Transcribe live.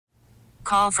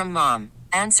call from mom.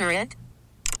 Answer it.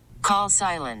 Call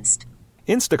silenced.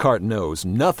 Instacart knows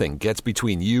nothing gets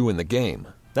between you and the game.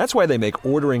 That's why they make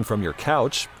ordering from your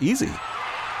couch easy.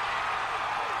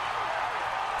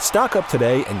 Stock up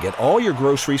today and get all your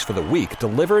groceries for the week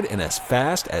delivered in as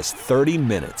fast as 30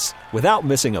 minutes without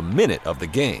missing a minute of the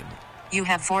game. You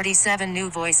have 47 new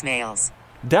voicemails.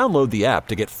 Download the app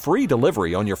to get free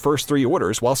delivery on your first 3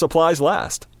 orders while supplies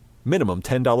last. Minimum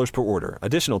 $10 per order.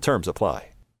 Additional terms apply.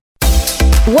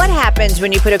 What happens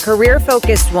when you put a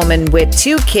career-focused woman with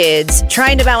 2 kids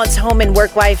trying to balance home and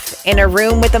work life in a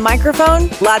room with a microphone?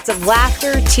 Lots of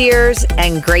laughter, tears,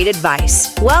 and great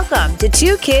advice. Welcome to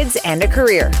 2 Kids and a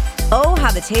Career. Oh, how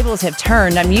the tables have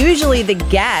turned. I'm usually the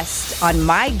guest on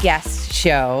my guest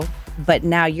show, but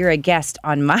now you're a guest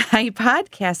on my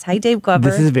podcast. Hi, Dave Glover.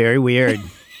 This is very weird.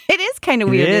 It is kind of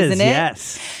weird, isn't it?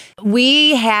 Yes.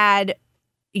 We had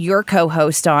your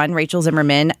co-host on, Rachel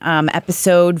Zimmerman,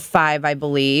 episode 5, I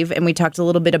believe, and we talked a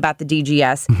little bit about the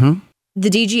DGS. Mm-hmm. The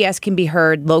DGS can be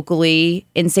heard locally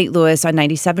in St. Louis on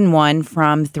 97.1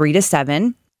 from 3 to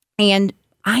 7. And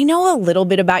I know a little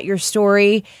bit about your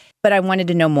story, but I wanted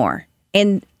to know more.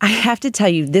 And I have to tell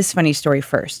you this funny story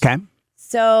first. Okay.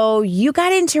 So you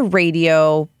got into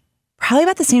radio probably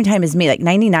about the same time as me, like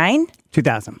 99?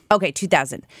 2000. Okay,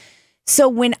 2000. So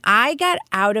when I got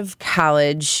out of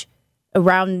college,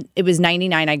 it was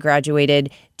 99, I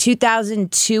graduated.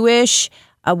 2002-ish,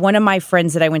 one of my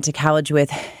friends that I went to college with,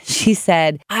 she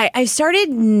said, I started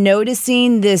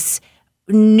noticing this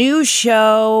new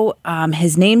show.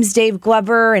 His name's Dave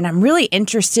Glover, and I'm really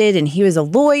interested, and he was a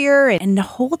lawyer. And the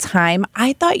whole time,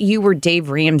 I thought you were Dave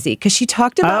Ramsey, because she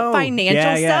talked about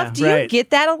financial stuff. Do you get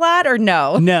that a lot or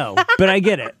no? No, but I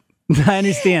get it. I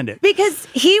understand it. Because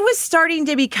he was starting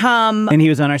to become... And he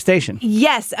was on our station.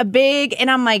 Yes,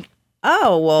 and I'm like,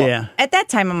 oh, well, At that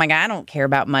time, I'm like, I don't care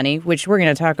about money, which we're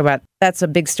going to talk about. That's a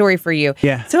big story for you.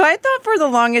 Yeah. So I thought for the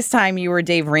longest time you were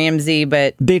Dave Ramsey,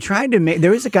 but... They tried to make... There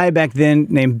was a guy back then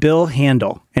named Bill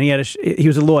Handel, and he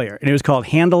was a lawyer, and it was called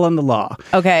Handel on the Law.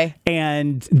 Okay.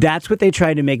 And that's what they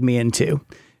tried to make me into,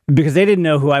 because they didn't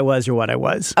know who I was or what I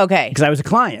was. Okay. Because I was a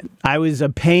client. I was a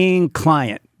paying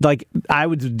client. Like, I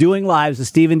was doing lives with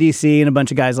Stephen DC and a bunch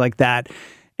of guys like that.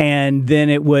 And then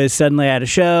it was suddenly at a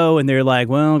show, and they're like,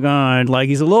 well, God, like,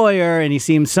 he's a lawyer, and he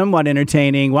seems somewhat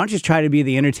entertaining. Why don't you just try to be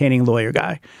the entertaining lawyer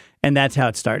guy? And that's how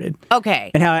it started. Okay.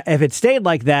 And if it stayed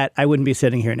like that, I wouldn't be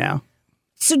sitting here now.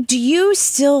 So do you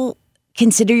still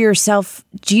consider yourself,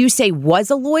 do you say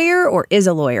was a lawyer or is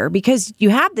a lawyer? Because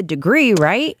you have the degree,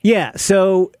 right? Yeah.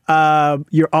 So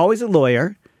you're always a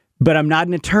lawyer. But I'm not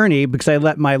an attorney because I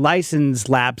let my license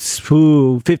lapse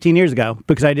 15 years ago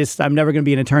because I'm never going to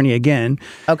be an attorney again.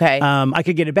 Okay. I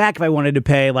could get it back if I wanted to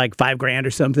pay like $5,000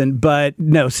 or something. But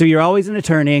no, so you're always an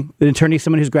attorney. An attorney is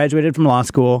someone who's graduated from law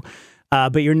school.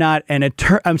 But you're not a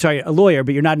lawyer,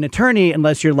 but you're not an attorney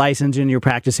unless you're licensed and you're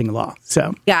practicing law.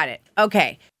 So got it.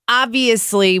 Okay.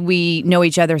 Obviously, we know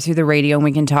each other through the radio, and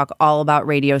we can talk all about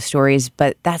radio stories,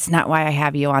 but that's not why I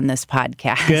have you on this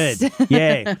podcast. Good.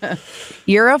 Yay.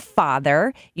 You're a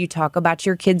father. You talk about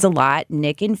your kids a lot,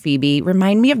 Nick and Phoebe.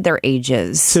 Remind me of their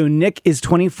ages. So Nick is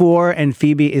 24 and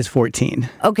Phoebe is 14.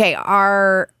 Okay.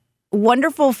 Our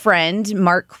wonderful friend,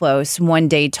 Mark Close, one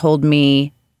day told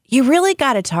me, you really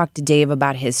got to talk to Dave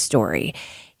about his story.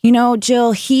 You know,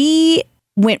 Jill, he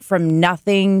went from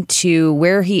nothing to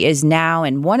where he is now.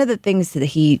 And one of the things that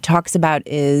he talks about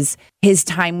is his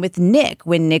time with Nick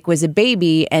when Nick was a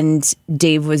baby and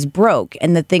Dave was broke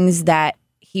and the things that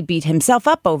he beat himself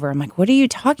up over. I'm like, what are you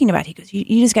talking about? He goes, you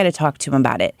just got to talk to him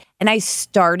about it. And I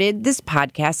started this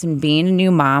podcast, and being a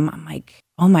new mom, I'm like,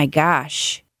 oh my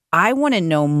gosh, I want to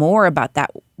know more about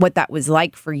that, what that was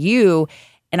like for you.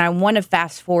 And I want to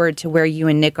fast forward to where you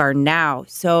and Nick are now.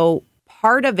 So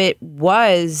part of it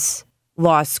was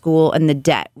law school and the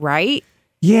debt, right?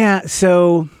 Yeah,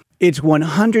 so it's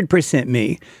 100%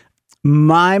 me.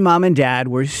 My mom and dad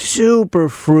were super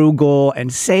frugal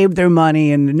and saved their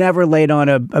money and never laid on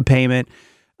a payment.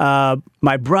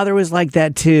 My brother was like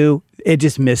that too. It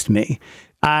just missed me.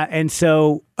 And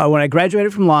so when I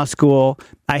graduated from law school,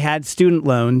 I had student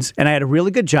loans and I had a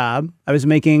really good job. I was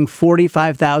making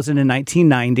 $45,000 in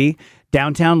 1990,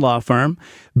 downtown law firm,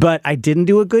 but I didn't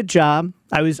do a good job.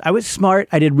 I was smart.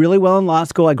 I did really well in law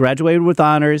school. I graduated with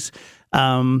honors,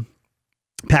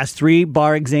 passed 3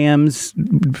 bar exams,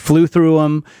 flew through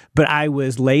them, but I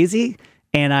was lazy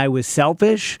and I was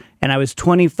selfish and I was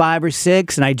 25 or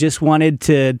 6 and I just wanted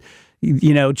to,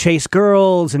 chase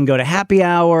girls and go to happy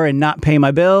hour and not pay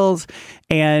my bills.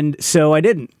 And so I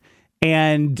didn't.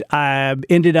 And I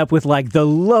ended up with like the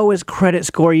lowest credit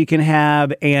score you can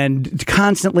have and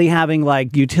constantly having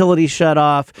like utilities shut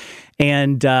off,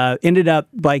 and ended up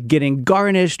like getting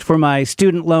garnished for my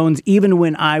student loans even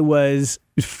when I was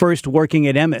first working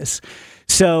at Emmis.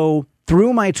 So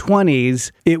through my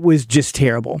 20s, it was just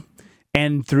terrible.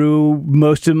 And through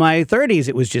most of my 30s,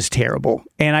 it was just terrible.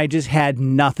 And I just had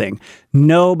nothing.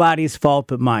 Nobody's fault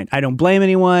but mine. I don't blame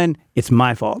anyone. It's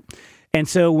my fault. And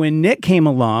so when Nick came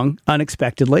along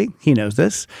unexpectedly, he knows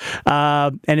this,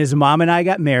 and his mom and I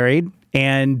got married,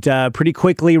 and pretty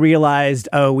quickly realized,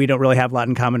 oh, we don't really have a lot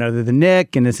in common other than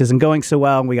Nick, and this isn't going so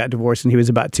well. And we got divorced, and he was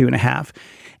about 2.5.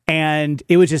 And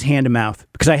it was just hand to mouth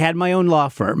because I had my own law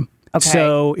firm. Okay.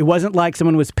 So it wasn't like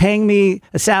someone was paying me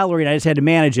a salary and I just had to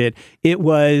manage it. It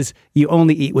was, you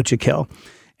only eat what you kill.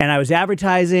 And I was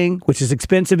advertising, which is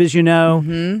expensive, as you know,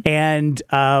 and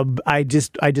I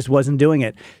just wasn't doing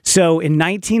it. So in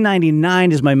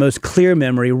 1999 is my most clear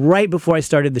memory, right before I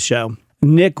started the show.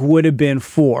 Nick would have been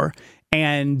 4,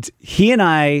 and he and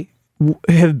I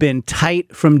have been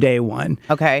tight from day one.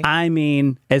 Okay. I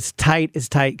mean, as tight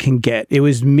can get. It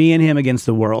was me and him against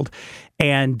the world.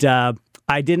 And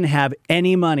I didn't have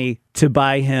any money to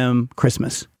buy him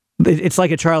Christmas. It's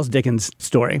like a Charles Dickens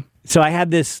story. So I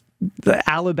had the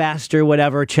alabaster,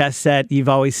 whatever, chess set you've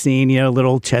always seen,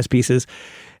 little chess pieces.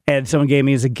 And someone gave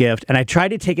me as a gift. And I tried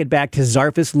to take it back to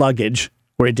Zarfus Luggage,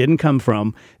 where it didn't come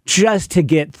from, just to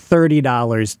get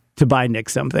 $30 to buy Nick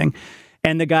something.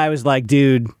 And the guy was like,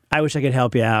 dude, I wish I could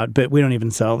help you out, but we don't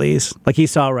even sell these. Like, he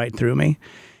saw right through me.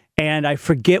 And I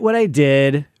forget what I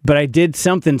did, but I did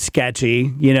something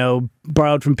sketchy,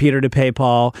 borrowed from Peter to pay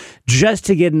Paul, just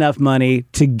to get enough money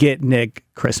to get Nick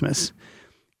Christmas.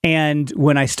 And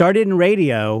when I started in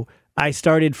radio, I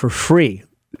started for free.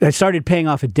 I started paying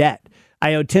off a debt.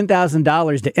 I owed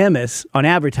 $10,000 to Emmis on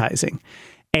advertising.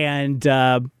 And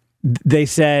they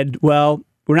said, well,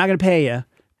 we're not going to pay you,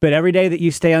 but every day that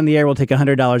you stay on the air, we'll take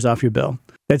 $100 off your bill.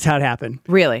 That's how it happened.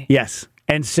 Really? Yes.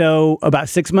 And so about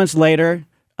 6 months later,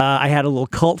 I had a little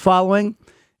cult following,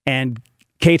 and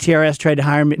KTRS tried to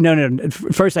hire me. No.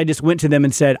 First, I just went to them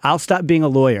and said, I'll stop being a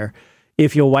lawyer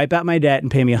if you'll wipe out my debt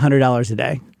and pay me $100 a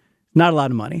day. Not a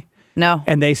lot of money. No.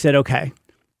 And they said, okay.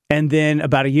 And then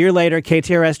about a year later,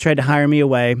 KTRS tried to hire me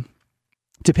away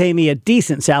to pay me a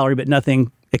decent salary, but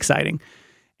nothing exciting.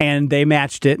 And they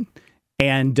matched it.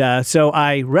 And so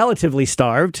I relatively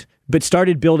starved, but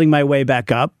started building my way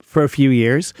back up for a few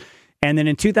years. And then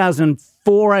in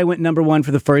 2004, I went number 1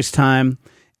 for the first time,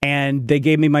 and they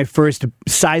gave me my first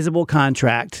sizable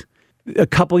contract. A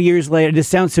couple years later, this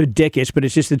sounds so dickish, but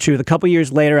it's just the truth. A couple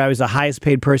years later, I was the highest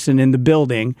paid person in the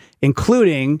building,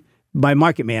 including my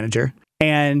market manager.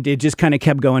 And it just kind of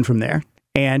kept going from there.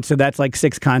 And so that's like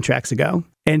 6 contracts ago.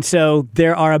 And so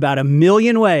there are about 1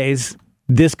 million ways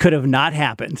this could have not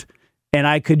happened. And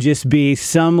I could just be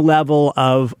some level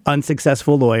of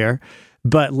unsuccessful lawyer.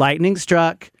 But lightning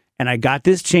struck, and I got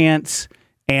this chance,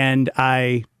 and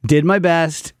I did my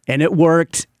best, and it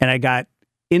worked, and I got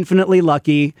infinitely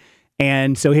lucky.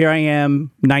 And so here I am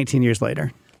 19 years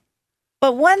later.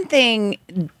 But one thing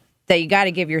that you got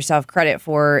to give yourself credit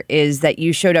for is that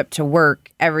you showed up to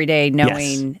work every day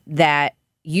knowing that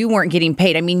you weren't getting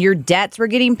paid. I mean, your debts were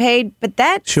getting paid, but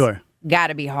that's got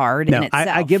to be hard in itself.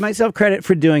 I give myself credit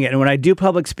for doing it. And when I do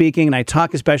public speaking and I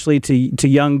talk especially to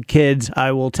young kids,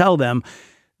 I will tell them,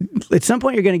 at some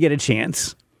point you're going to get a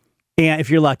chance, and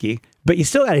if you're lucky, but you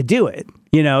still got to do it.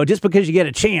 Just because you get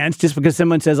a chance, just because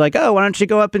someone says like, oh, why don't you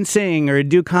go up and sing or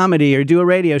do comedy or do a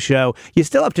radio show, you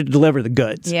still have to deliver the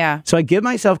goods. Yeah. So I give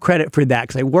myself credit for that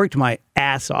because I worked my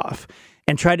ass off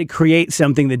and tried to create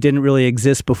something that didn't really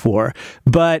exist before.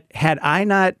 But had I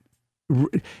not,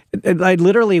 I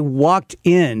literally walked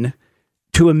in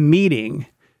to a meeting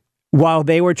while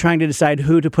they were trying to decide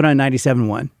who to put on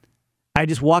 97.1. I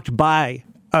just walked by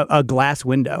a glass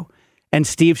window. And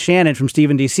Steve Shannon from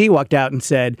Steve in DC walked out and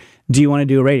said, do you want to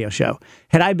do a radio show?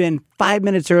 Had I been 5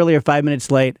 minutes early or 5 minutes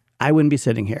late, I wouldn't be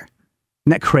sitting here.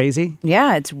 Isn't that crazy?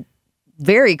 Yeah, it's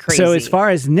very crazy. So as far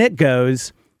as Nick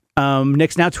goes,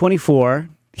 Nick's now 24.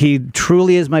 He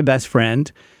truly is my best friend.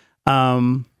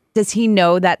 Does he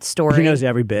know that story? He knows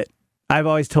every bit. I've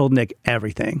always told Nick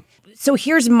everything. So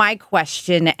here's my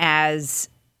question, as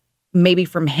maybe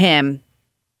from him.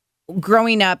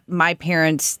 Growing up, my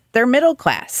parents, they're middle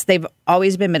class. They've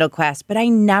always been middle class, but I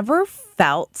never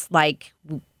felt like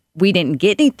we didn't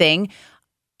get anything.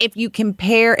 If you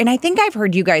compare, and I think I've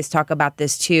heard you guys talk about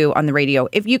this too on the radio,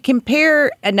 if you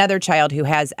compare another child who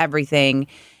has everything,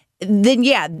 then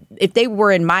yeah, if they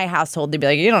were in my household, they'd be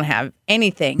like, you don't have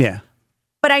anything. Yeah.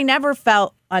 But I never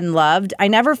felt unloved. I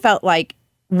never felt like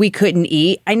we couldn't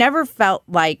eat. I never felt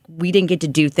like we didn't get to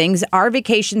do things. Our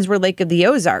vacations were Lake of the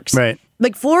Ozarks. Right.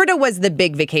 Like Florida was the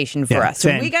big vacation for us. So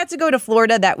same. when we got to go to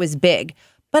Florida, that was big.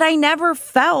 But I never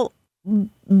felt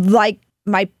like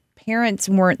my parents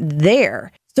weren't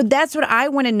there. So that's what I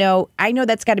want to know. I know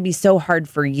that's got to be so hard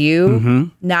for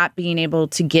you, not being able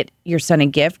to get your son a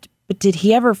gift. But did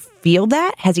he ever feel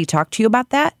that? Has he talked to you about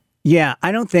that? Yeah,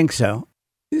 I don't think so.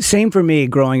 Same for me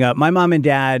growing up. My mom and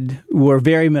dad were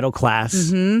very middle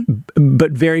class,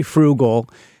 but very frugal.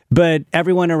 But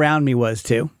everyone around me was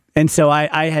too. And so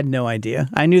I had no idea.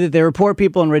 I knew that there were poor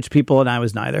people and rich people, and I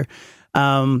was neither.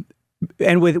 And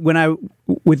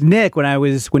with Nick,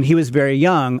 when he was very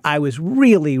young, I was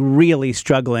really, really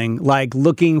struggling, like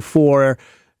looking for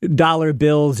dollar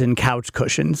bills and couch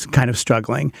cushions, kind of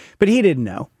struggling. But he didn't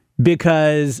know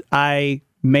because I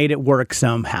made it work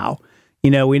somehow. You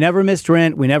know, we never missed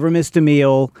rent. We never missed a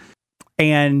meal.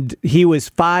 And he was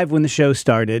 5 when the show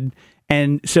started.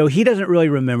 And so he doesn't really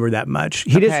remember that much.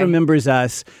 He just remembers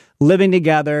us living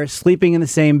together, sleeping in the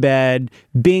same bed,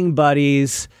 being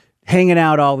buddies, hanging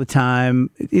out all the time.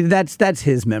 That's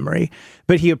his memory.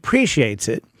 But he appreciates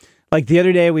it. Like the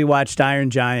other day, we watched Iron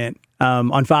Giant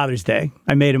on Father's Day.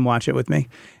 I made him watch it with me.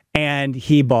 And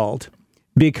he bawled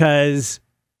because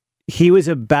he was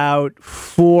about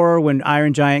 4 when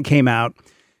Iron Giant came out.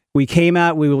 We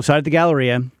started at the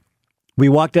Galleria. We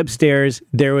walked upstairs.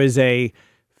 There was a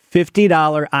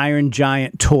 $50 Iron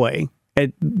Giant toy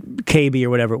at KB or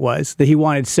whatever it was that he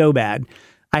wanted so bad.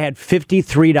 I had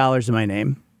 $53 in my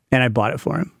name, and I bought it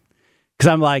for him.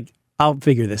 Because I'm like, I'll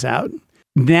figure this out.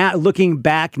 Now, looking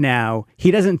back now,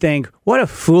 he doesn't think, what a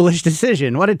foolish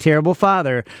decision. What a terrible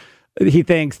father. He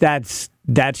thinks that's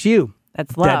you.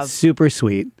 That's love. That's super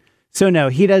sweet. So no,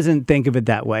 he doesn't think of it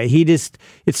that way. It's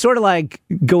sort of like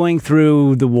going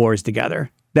through the wars together.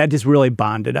 That just really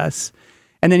bonded us.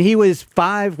 And then he was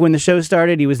 5 when the show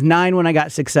started. He was 9 when I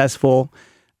got successful.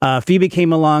 Phoebe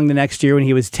came along the next year when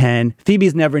he was 10.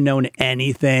 Phoebe's never known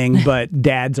anything but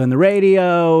Dad's on the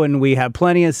radio, and we have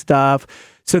plenty of stuff.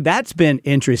 So that's been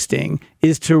interesting,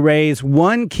 is to raise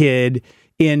one kid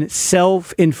in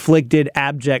self-inflicted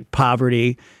abject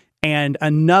poverty and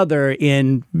another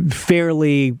in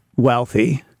fairly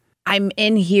wealthy. I'm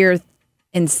in here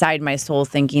inside my soul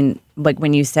thinking, like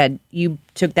when you said you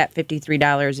took that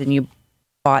 $53 and you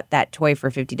bought that toy for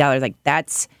 $50, like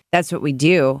that's what we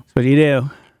do. That's what you do.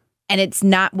 And it's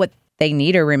not what they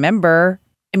need or remember.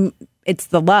 It's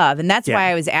the love. And that's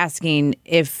why I was asking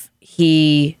if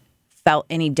he felt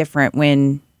any different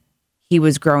when he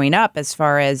was growing up, as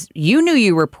far as you knew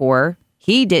you were poor.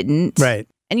 He didn't. Right.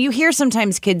 And you hear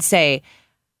sometimes kids say,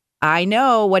 I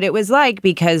know what it was like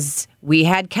because we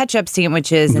had ketchup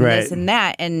sandwiches and this and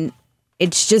that. And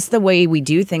it's just the way we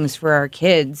do things for our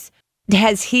kids.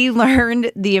 Has he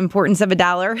learned the importance of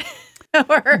 $1?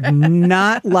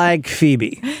 Not like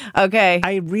Phoebe. Okay.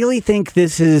 I really think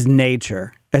this is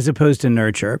nature as opposed to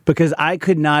nurture, because I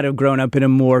could not have grown up in a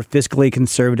more fiscally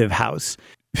conservative house.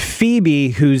 Phoebe,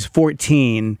 who's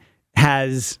 14,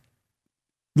 has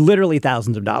literally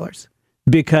thousands of dollars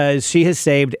because she has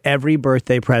saved every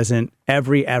birthday present,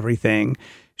 everything.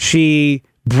 She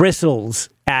bristles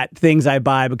at things I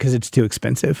buy because it's too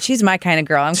expensive. She's my kind of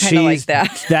girl. I'm kind of like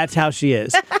that. That's how she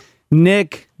is.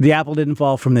 Nick, the apple didn't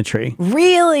fall from the tree.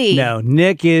 Really? No,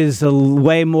 Nick is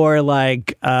way more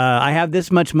like, I have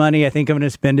this much money. I think I'm going to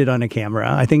spend it on a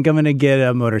camera. I think I'm going to get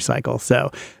a motorcycle.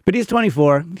 So, but he's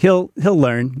 24. He'll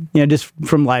learn, just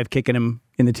from life kicking him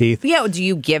in the teeth. Yeah. Do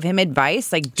you give him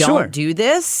advice? Like, don't do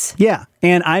this? Yeah.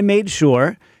 And I made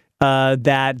sure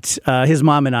that his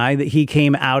mom and that he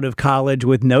came out of college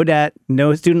with no debt,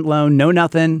 no student loan, no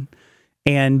nothing.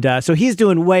 And so he's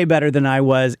doing way better than I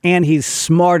was, and he's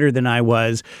smarter than I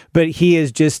was, but he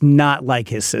is just not like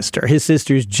his sister. His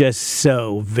sister's just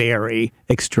so very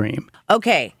extreme.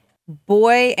 Okay,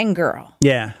 boy and girl.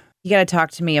 Yeah. You got to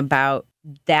talk to me about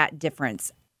that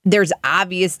difference. There's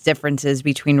obvious differences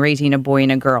between raising a boy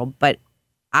and a girl, but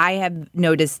I have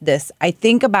noticed this. I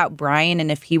think about Brian,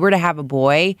 and if he were to have a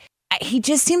boy, he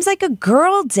just seems like a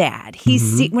girl dad.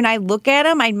 When I look at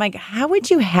him, I'm like, how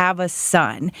would you have a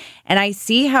son? And I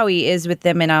see how he is with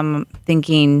them, and I'm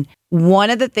thinking, one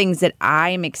of the things that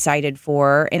I'm excited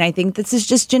for, and I think this is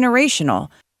just generational,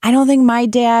 I don't think my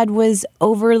dad was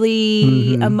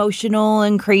overly emotional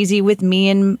and crazy with me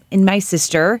and my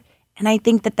sister, and I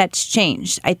think that that's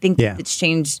changed. I think that it's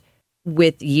changed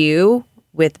with you,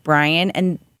 with Brian,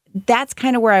 and that's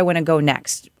kind of where I want to go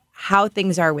next, how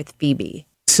things are with Phoebe.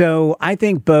 So I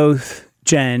think both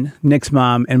Jen, Nick's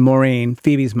mom, and Maureen,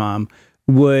 Phoebe's mom,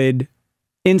 would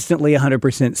instantly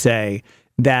 100% say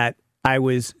that I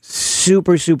was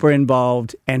super, super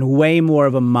involved and way more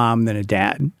of a mom than a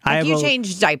dad. You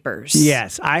change diapers.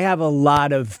 Yes, I have a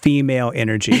lot of female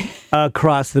energy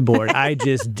across the board. I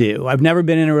just do. I've never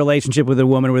been in a relationship with a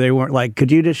woman where they weren't like,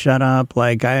 could you just shut up?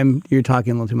 Like, you're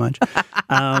talking a little too much.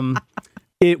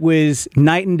 It was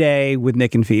night and day with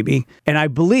Nick and Phoebe. And I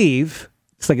believe,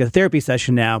 it's like a therapy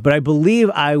session now, but I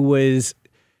believe I was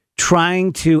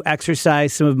trying to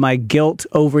exercise some of my guilt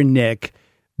over Nick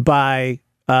by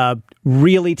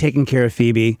really taking care of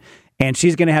Phoebe. And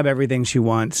she's going to have everything she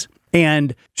wants.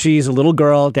 And she's a little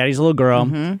girl. Daddy's a little girl.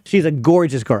 Mm-hmm. She's a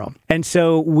gorgeous girl. And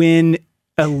so when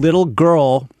a little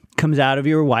girl comes out of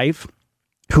your wife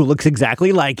who looks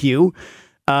exactly like you,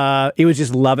 it was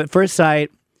just love at first sight.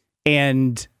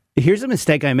 And here's a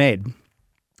mistake I made,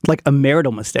 like a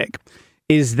marital mistake,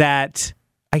 is that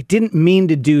I didn't mean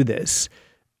to do this.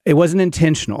 It wasn't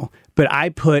intentional, but I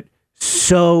put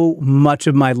so much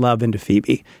of my love into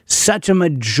Phoebe, such a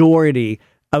majority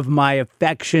of my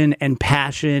affection and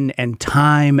passion and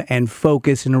time and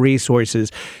focus and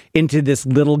resources into this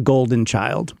little golden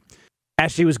child.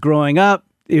 As she was growing up,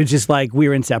 it was just like we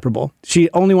were inseparable. She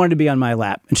only wanted to be on my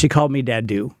lap, and she called me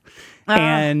Dad-Do.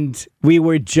 And we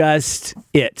were just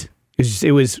it.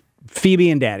 It was Phoebe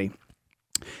and Daddy.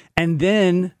 And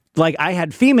then, like, I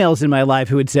had females in my life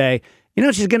who would say, you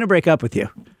know, she's going to break up with you.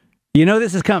 You know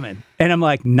this is coming. And I'm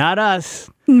like, not us.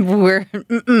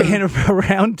 And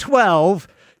around 12,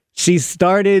 she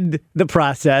started the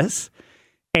process.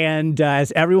 And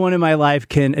as everyone in my life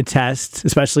can attest,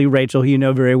 especially Rachel, who you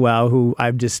know very well, who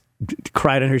I've just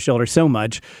cried on her shoulder so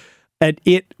much,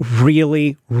 it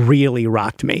really, really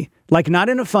rocked me. Like, not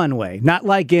in a fun way. Not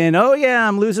like in, oh, yeah,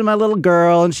 I'm losing my little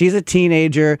girl and she's a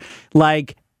teenager.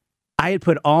 Like, I had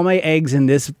put all my eggs in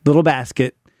this little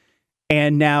basket,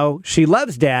 and now she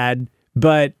loves Dad,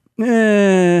 but...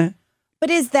 But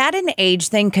is that an age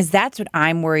thing? Because that's what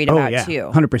I'm worried about,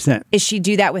 too. 100%. Is she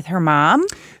do that with her mom?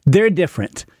 They're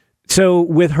different. So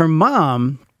with her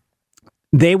mom,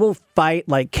 they will fight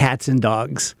like cats and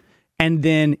dogs and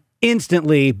then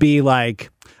instantly be like,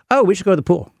 oh, we should go to the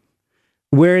pool.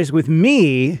 Whereas with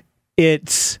me,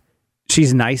 it's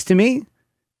she's nice to me.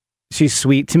 She's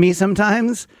sweet to me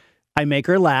sometimes. I make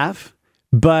her laugh.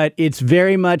 But it's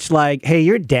very much like, hey,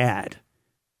 you're Dad.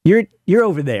 You're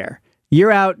over there.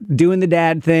 You're out doing the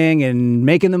dad thing and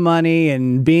making the money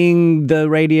and being the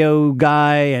radio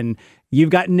guy, and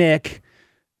you've got Nick.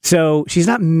 So she's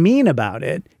not mean about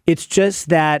it. It's just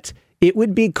that it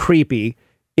would be creepy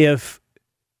if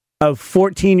a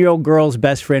 14-year-old girl's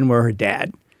best friend were her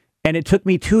dad. And it took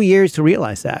me 2 years to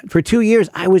realize that. For 2 years,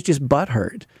 I was just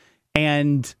butthurt.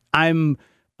 And I'm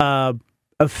a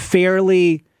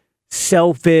fairly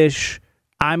selfish,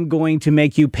 I'm going to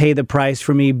make you pay the price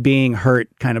for me being hurt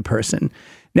kind of person.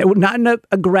 Not in an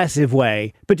aggressive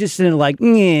way, but just in like,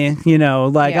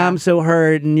 I'm so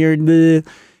hurt and you're... bleh.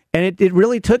 And it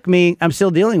really took me, I'm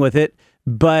still dealing with it,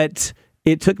 but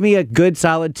it took me a good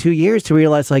solid 2 years to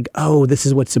realize like, oh, this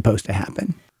is what's supposed to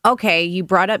happen. Okay, you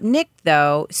brought up Nick,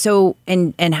 though. So,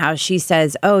 and how she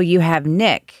says, oh, you have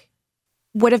Nick.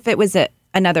 What if it was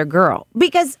another girl?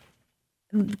 Because,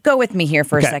 go with me here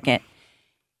for a second.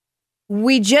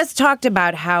 We just talked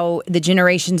about how the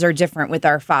generations are different with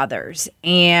our fathers.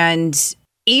 And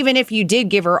even if you did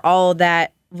give her all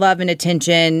that love and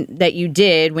attention that you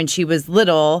did when she was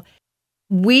little,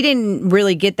 we didn't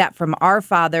really get that from our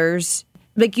fathers.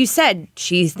 Like you said,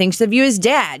 she thinks of you as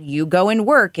Dad. You go and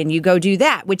work and you go do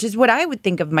that, which is what I would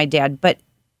think of my dad. But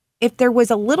if there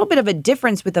was a little bit of a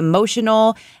difference with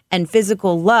emotional and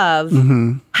physical love,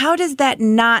 how does that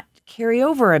not carry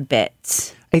over a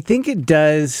bit? I think it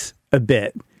does a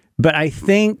bit, but I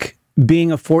think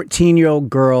being a 14-year-old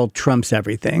girl trumps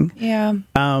everything. Yeah.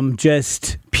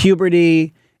 Just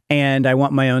puberty, and I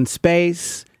want my own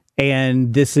space,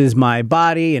 and this is my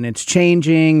body, and it's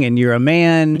changing, and you're a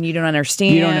man. And you don't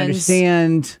understand. You don't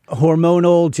understand.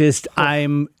 Hormonal, just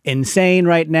I'm insane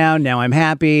right now. Now I'm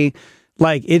happy.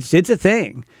 Like, it's a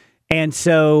thing. And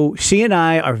so she and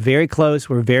I are very close.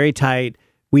 We're very tight.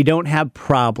 We don't have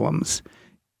problems.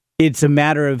 It's a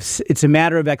matter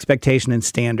of expectation and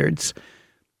standards.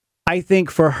 I think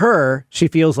for her, she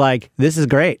feels like this is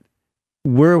great.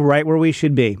 We're right where we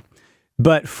should be.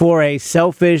 But for a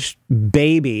selfish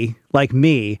baby like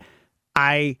me,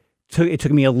 it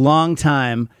took me a long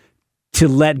time to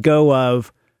let go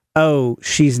of, oh,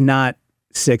 she's not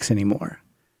 6 anymore.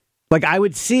 Like, I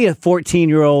would see a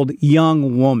 14-year-old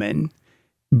young woman,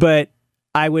 but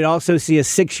I would also see a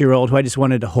 6-year-old who I just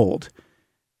wanted to hold,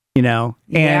 you know?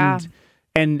 And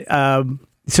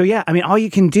so, yeah, I mean, all you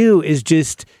can do is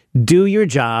just do your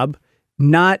job,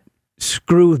 not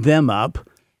screw them up.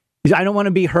 I don't want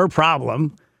to be her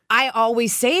problem. I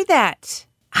always say that.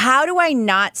 How do I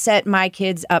not set my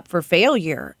kids up for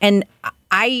failure? And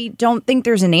I don't think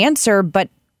there's an answer, but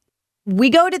we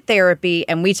go to therapy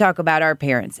and we talk about our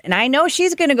parents. And I know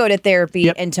she's going to go to therapy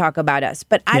and talk about us,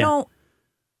 but I don't.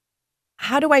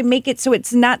 How do I make it so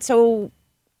it's not so...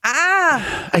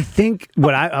 I think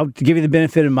I'll give you the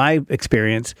benefit of my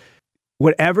experience.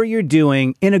 Whatever you're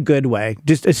doing in a good way,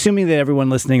 just assuming that everyone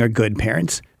listening are good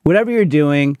parents, whatever you're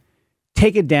doing,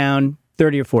 take it down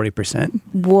 30 or 40%.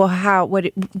 Well, how?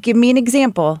 Give me an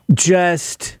example.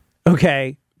 Just,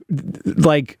 okay,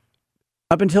 like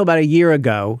up until about a year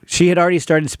ago, she had already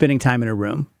started spending time in her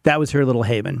room. That was her little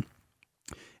haven.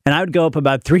 And I would go up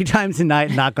about 3 times a night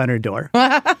and knock on her door.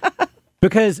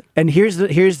 Because, and here's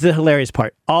the hilarious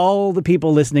part. All the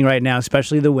people listening right now,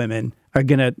 especially the women, are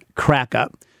going to crack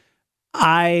up.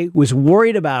 I was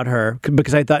worried about her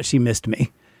because I thought she missed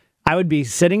me. I would be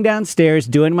sitting downstairs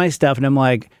doing my stuff, and I'm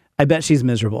like, I bet she's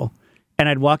miserable. And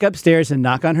I'd walk upstairs and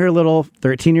knock on her little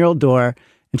 13-year-old door,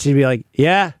 and she'd be like,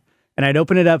 yeah. And I'd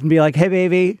open it up and be like, hey,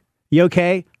 baby, you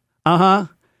okay? Uh-huh.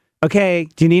 Okay.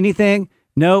 Do you need anything?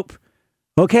 Nope.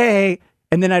 Okay.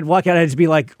 And then I'd walk out and I'd just be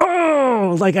like,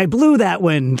 oh, like I blew that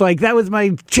one. Like that was my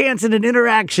chance at an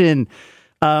interaction.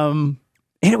 And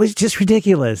it was just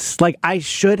ridiculous. Like I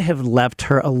should have left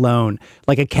her alone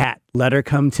like a cat. Let her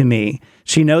come to me.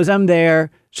 She knows I'm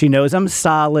there. She knows I'm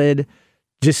solid.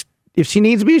 Just if she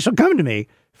needs me, she'll come to me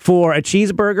for a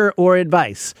cheeseburger or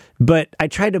advice. But I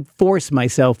tried to force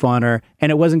myself on her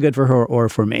and it wasn't good for her or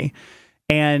for me.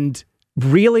 And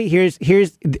really, here's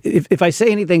if I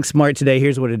say anything smart today,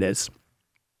 here's what it is.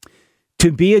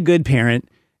 To be a good parent,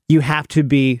 you have to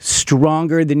be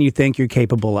stronger than you think you're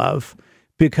capable of.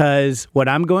 Because what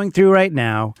I'm going through right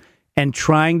now and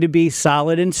trying to be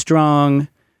solid and strong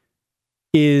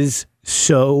is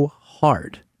so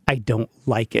hard. I don't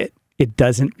like it. It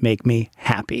doesn't make me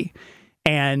happy.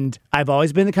 And I've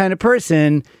always been the kind of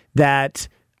person that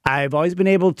I've always been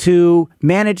able to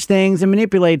manage things and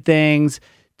manipulate things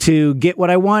to get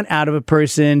what I want out of a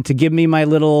person, to give me my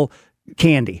little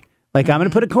candy. Like, I'm going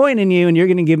to put a coin in you and you're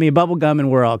going to give me a bubble gum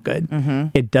and we're all good. Mm-hmm.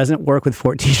 It doesn't work with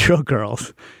 14-year-old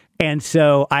girls. And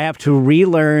so I have to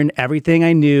relearn everything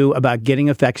I knew about getting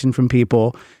affection from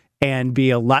people and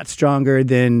be a lot stronger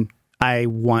than I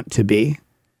want to be.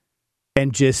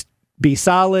 And just be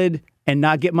solid and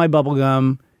not get my bubble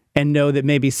gum and know that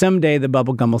maybe someday the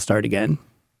bubble gum will start again.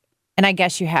 And I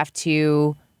guess you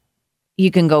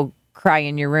can go cry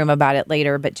in your room about it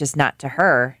later, but just not to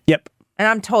her. Yep. And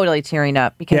I'm totally tearing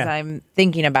up because I'm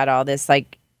thinking about all this.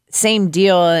 Like, same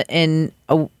deal in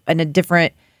a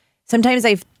different... Sometimes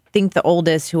I think the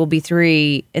oldest, who will be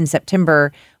 3 in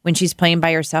September, when she's playing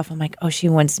by herself, I'm like, oh, she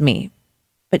wants me.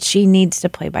 But she needs to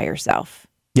play by herself.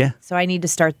 Yeah. So I need to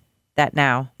start that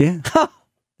now. Yeah.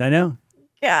 I know.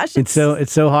 Gosh. It's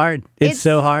so hard. It's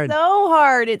so hard. So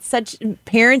hard.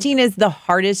 Parenting is the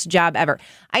hardest job ever.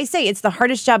 I say it's the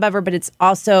hardest job ever, but it's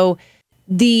also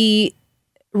the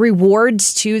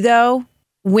rewards too, though,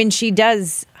 when she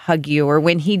does hug you or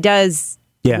when he does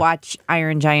watch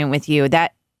Iron Giant with you.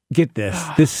 That Get this.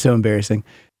 This is so embarrassing.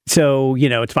 So,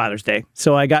 it's Father's Day.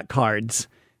 So I got cards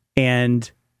and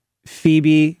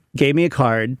Phoebe gave me a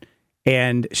card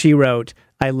and she wrote,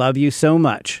 I love you so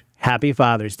much. Happy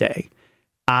Father's Day.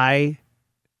 I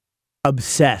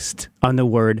obsessed on the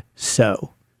word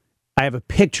so. I have a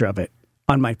picture of it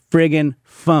on my friggin'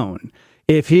 phone.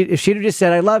 If she'd have just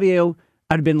said, I love you,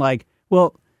 I'd have been like,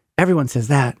 well, everyone says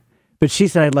that. But she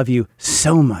said, I love you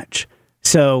so much.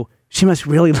 So she must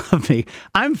really love me.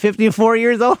 I'm 54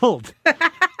 years old.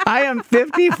 I am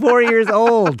 54 years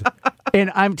old.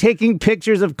 And I'm taking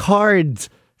pictures of cards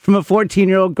from a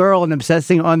 14-year-old girl and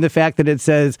obsessing on the fact that it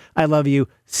says, I love you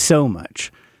so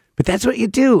much. But that's what you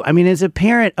do. I mean, as a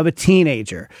parent of a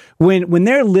teenager, when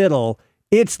they're little,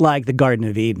 it's like the Garden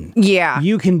of Eden. Yeah.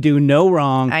 You can do no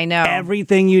wrong. I know.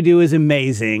 Everything you do is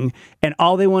amazing. And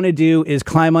all they want to do is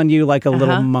climb on you like a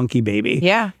little monkey baby.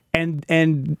 Yeah.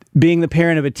 And being the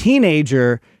parent of a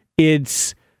teenager,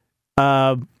 it's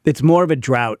more of a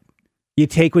drought. You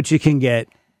take what you can get,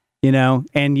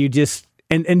 and you just,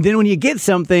 and then when you get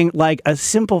something like a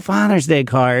simple Father's Day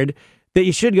card that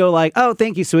you should go like, oh,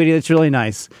 thank you, sweetie, that's really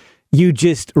nice. You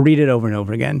just read it over and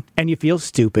over again and you feel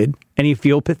stupid and you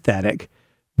feel pathetic,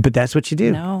 but that's what you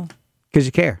do. No. Because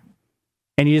you care.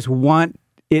 And you just want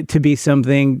it to be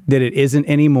something that it isn't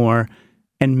anymore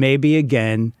and maybe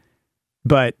again,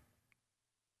 but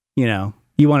you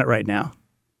want it right now.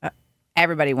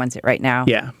 Everybody wants it right now.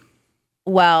 Yeah.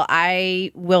 Well,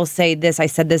 I will say this. I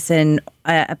said this in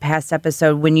a past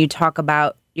episode. When you talk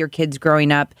about your kids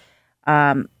growing up,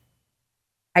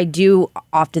 I do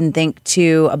often think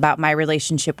too about my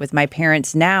relationship with my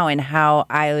parents now and how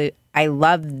I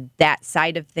love that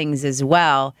side of things as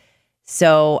well.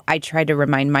 So I try to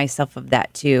remind myself of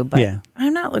that too. But Yeah.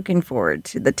 I'm not looking forward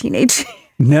to the teenage.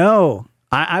 No,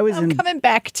 I was I'm coming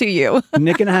back to you.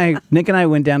 Nick and I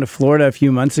went down to Florida a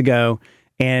few months ago,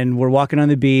 and we're walking on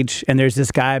the beach, and there's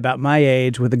this guy about my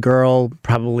age with a girl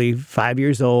probably 5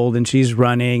 years old, and she's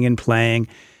running and playing.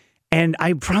 And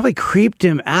I probably creeped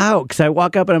him out because I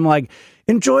walk up and I'm like,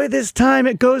 enjoy this time.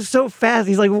 It goes so fast.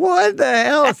 He's like, what the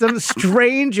hell? Some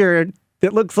stranger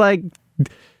that looks like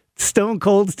Stone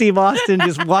Cold Steve Austin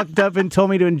just walked up and told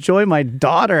me to enjoy my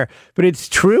daughter. But it's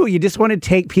true. You just want to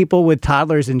take people with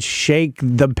toddlers and shake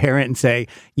the parent and say,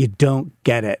 you don't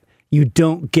get it. You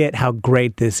don't get how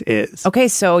great this is. Okay,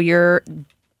 so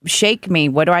shake me.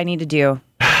 What do I need to do?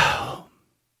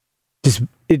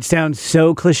 It sounds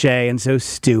so cliche and so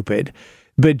stupid,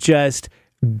 but just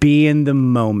be in the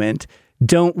moment.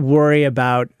 Don't worry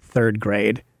about third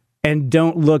grade and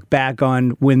don't look back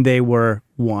on when they were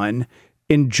 1.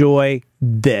 Enjoy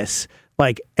this.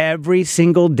 Like every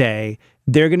single day,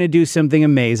 they're going to do something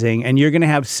amazing and you're going to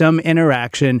have some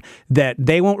interaction that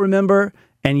they won't remember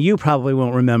and you probably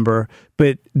won't remember,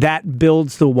 but that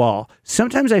builds the wall.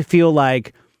 Sometimes I feel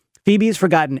like Phoebe's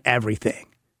forgotten everything.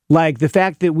 Like the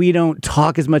fact that we don't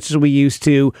talk as much as we used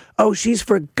to. Oh, she's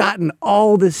forgotten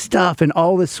all this stuff and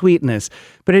all the sweetness.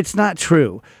 But it's not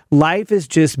true. Life is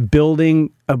just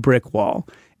building a brick wall.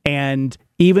 And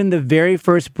even the very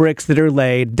first bricks that are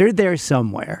laid, they're there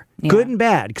somewhere. Yeah. Good and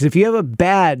bad. Because if you have a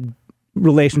bad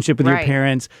relationship with your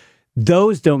parents,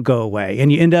 those don't go away.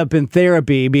 And you end up in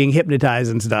therapy being hypnotized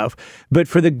and stuff. But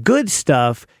for the good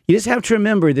stuff, you just have to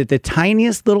remember that the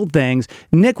tiniest little things,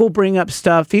 Nick will bring up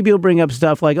stuff, Phoebe will bring up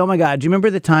stuff like, oh my God, do you remember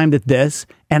the time that this?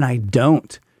 And I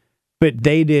don't. But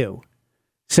they do.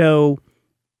 So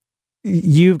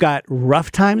you've got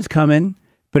rough times coming,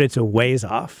 but it's a ways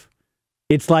off.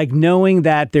 It's like knowing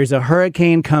that there's a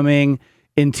hurricane coming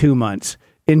in 2 months.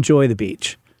 Enjoy the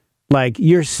beach. Like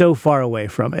you're so far away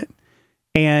from it.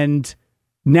 And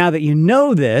now that you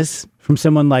know this from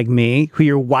someone like me, who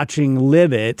you're watching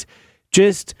live it,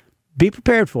 just be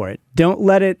prepared for it. Don't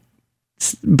let it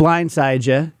blindside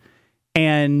you.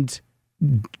 And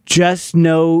just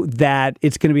know that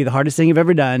it's going to be the hardest thing you've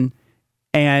ever done.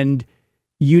 And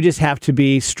you just have to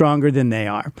be stronger than they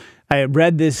are. I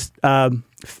read this,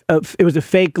 it was a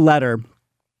fake letter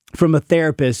from a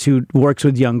therapist who works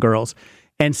with young girls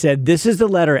and said, this is the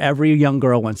letter every young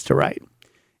girl wants to write.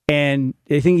 And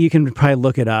I think you can probably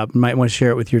look it up. You might want to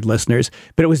share it with your listeners.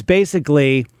 But it was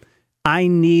basically, I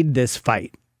need this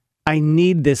fight. I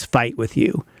need this fight with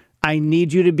you. I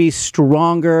need you to be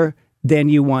stronger than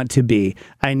you want to be.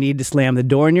 I need to slam the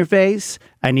door in your face.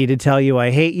 I need to tell you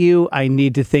I hate you. I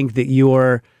need to think that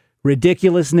you're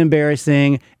ridiculous and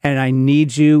embarrassing. And I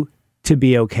need you to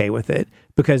be okay with it.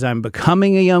 Because I'm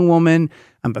becoming a young woman.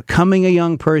 I'm becoming a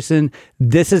young person.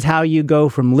 This is how you go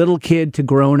from little kid to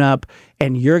grown up,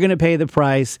 and you're going to pay the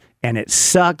price, and it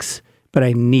sucks, but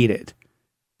I need it.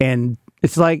 And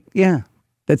it's like, yeah,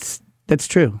 that's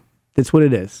true. That's what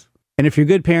it is. And if you're a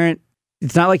good parent,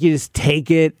 it's not like you just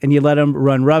take it and you let them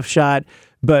run roughshod,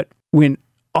 but when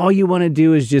all you want to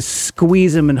do is just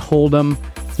squeeze them and hold them,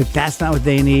 if that's not what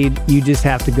they need, you just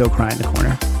have to go cry in the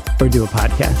corner or do a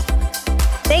podcast.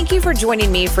 Thank you for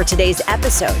joining me for today's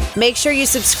episode. Make sure you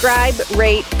subscribe,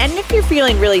 rate, and if you're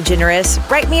feeling really generous,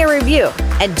 write me a review.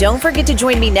 And don't forget to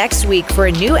join me next week for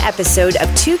a new episode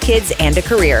of 2 Kids and a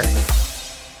Career.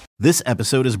 This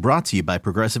episode is brought to you by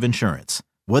Progressive Insurance.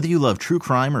 Whether you love true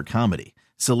crime or comedy,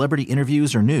 celebrity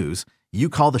interviews or news, you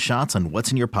call the shots on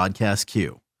what's in your podcast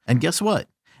queue. And guess what?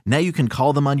 Now you can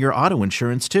call them on your auto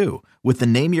insurance too with the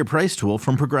Name Your Price tool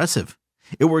from Progressive.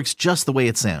 It works just the way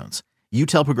it sounds. You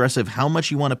tell Progressive how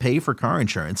much you want to pay for car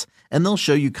insurance, and they'll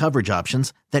show you coverage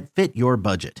options that fit your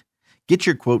budget. Get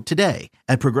your quote today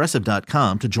at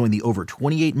Progressive.com to join the over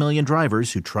 28 million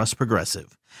drivers who trust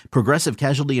Progressive. Progressive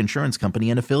Casualty Insurance Company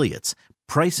and Affiliates.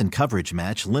 Price and coverage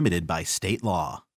match limited by state law.